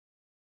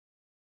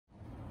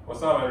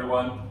What's up,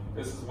 everyone?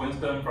 This is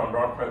Winston from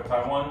Rockford,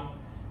 Taiwan,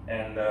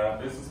 and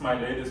this is my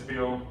latest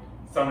build,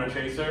 Thunder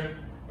Chaser.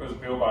 It was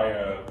built by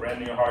a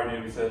brand new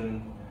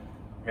Harley-Davidson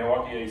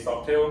Milwaukee A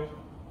Softail.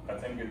 I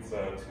think it's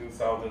a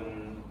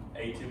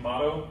 2018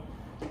 model,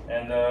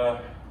 and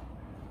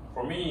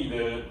for me,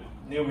 the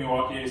new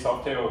Milwaukee A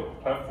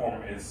Softail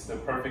platform is the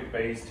perfect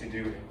base to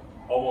do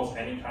almost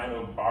any kind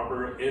of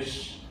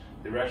barber-ish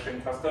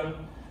direction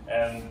custom,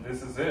 and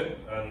this is it.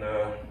 And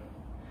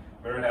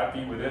very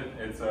happy with it.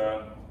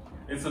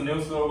 It's a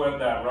new silhouette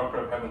that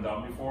Rockford haven't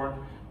done before,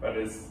 but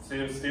it's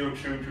still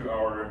true to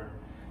our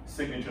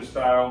signature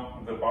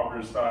style, the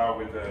barber style,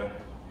 with a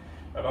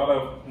lot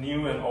of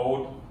new and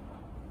old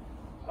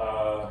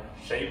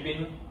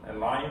shaping and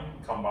line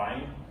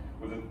combined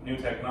with the new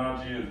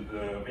technology,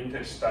 the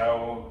vintage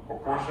style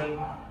proportion,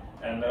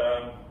 and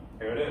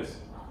here it is.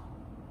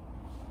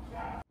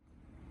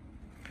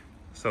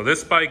 So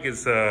this bike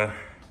is a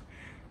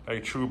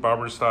true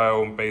barber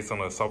style based on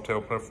a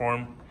Softail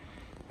platform,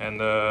 and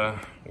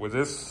with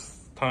this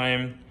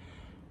time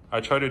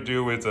I try to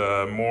do with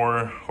a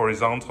more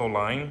horizontal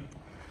line.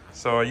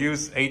 So I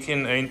use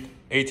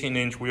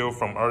 18-inch wheel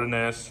from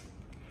Ardennes,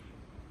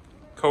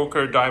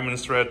 Coker diamond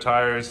thread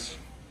tires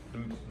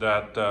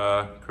that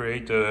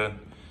create the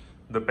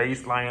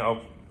baseline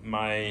of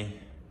my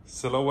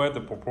silhouette,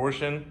 the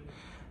proportion.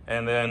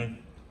 And then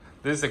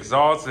this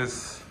exhaust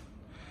is,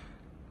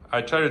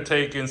 I try to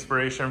take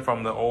inspiration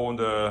from the old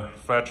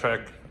flat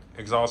track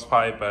exhaust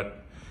pipe, but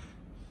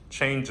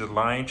change the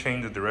line,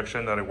 change the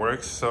direction that it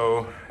works,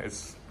 so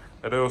it's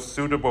a little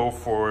suitable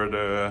for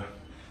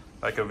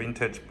like a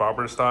vintage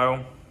barber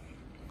style.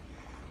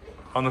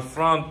 On the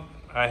front,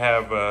 I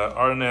have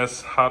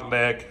Ardennes hot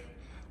leg,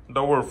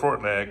 lower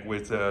fork leg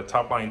with a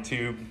top line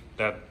tube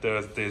that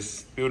does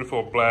this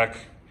beautiful black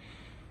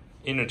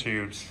inner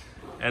tubes.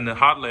 And the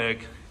hot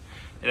leg,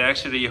 it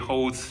actually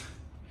holds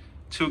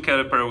two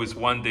calipers with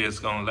one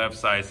disc on the left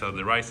side, so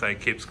the right side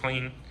keeps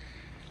clean.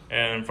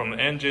 And from the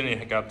engine,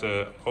 it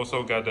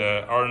also got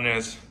the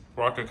Ardennes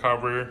rocker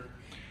cover.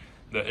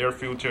 The air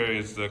filter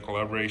is the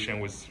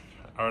collaboration with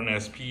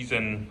Ardennes Peas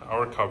and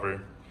our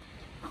cover.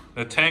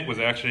 The tank was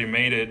actually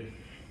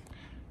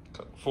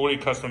fully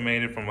custom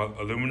made from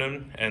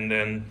aluminum, and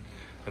then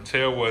the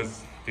tail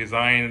was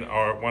designed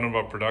one of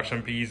our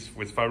production pieces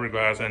with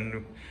fiberglass,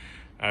 and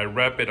I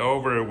wrap it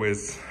over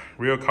with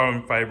real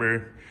carbon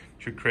fiber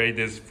to create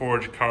this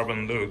forged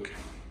carbon look.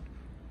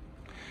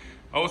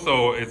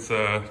 Also, it's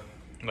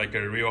like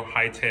a real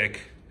high-tech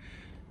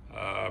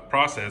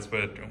process,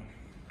 but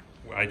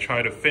I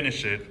try to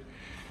finish it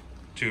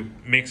to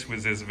mix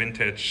with this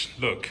vintage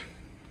look.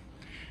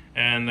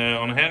 And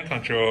on hand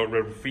control,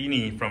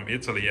 Ruffini from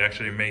Italy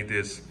actually made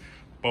this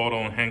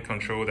bolt-on hand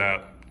control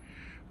that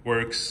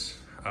works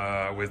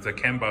with the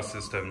CAN bus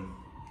system,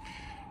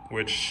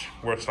 which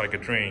works like a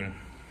train.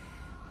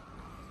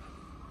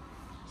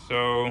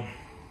 So,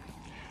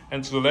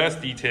 and to the last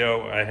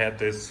detail, I had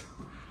this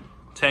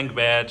tank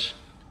badge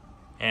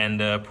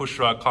and push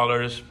rod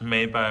collars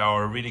made by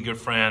our really good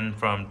friend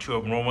from Two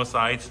of Roma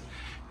sites,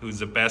 who's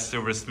the best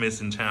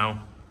silversmith in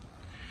town.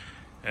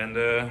 And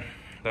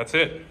that's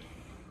it.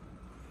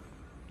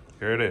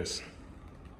 Here it is.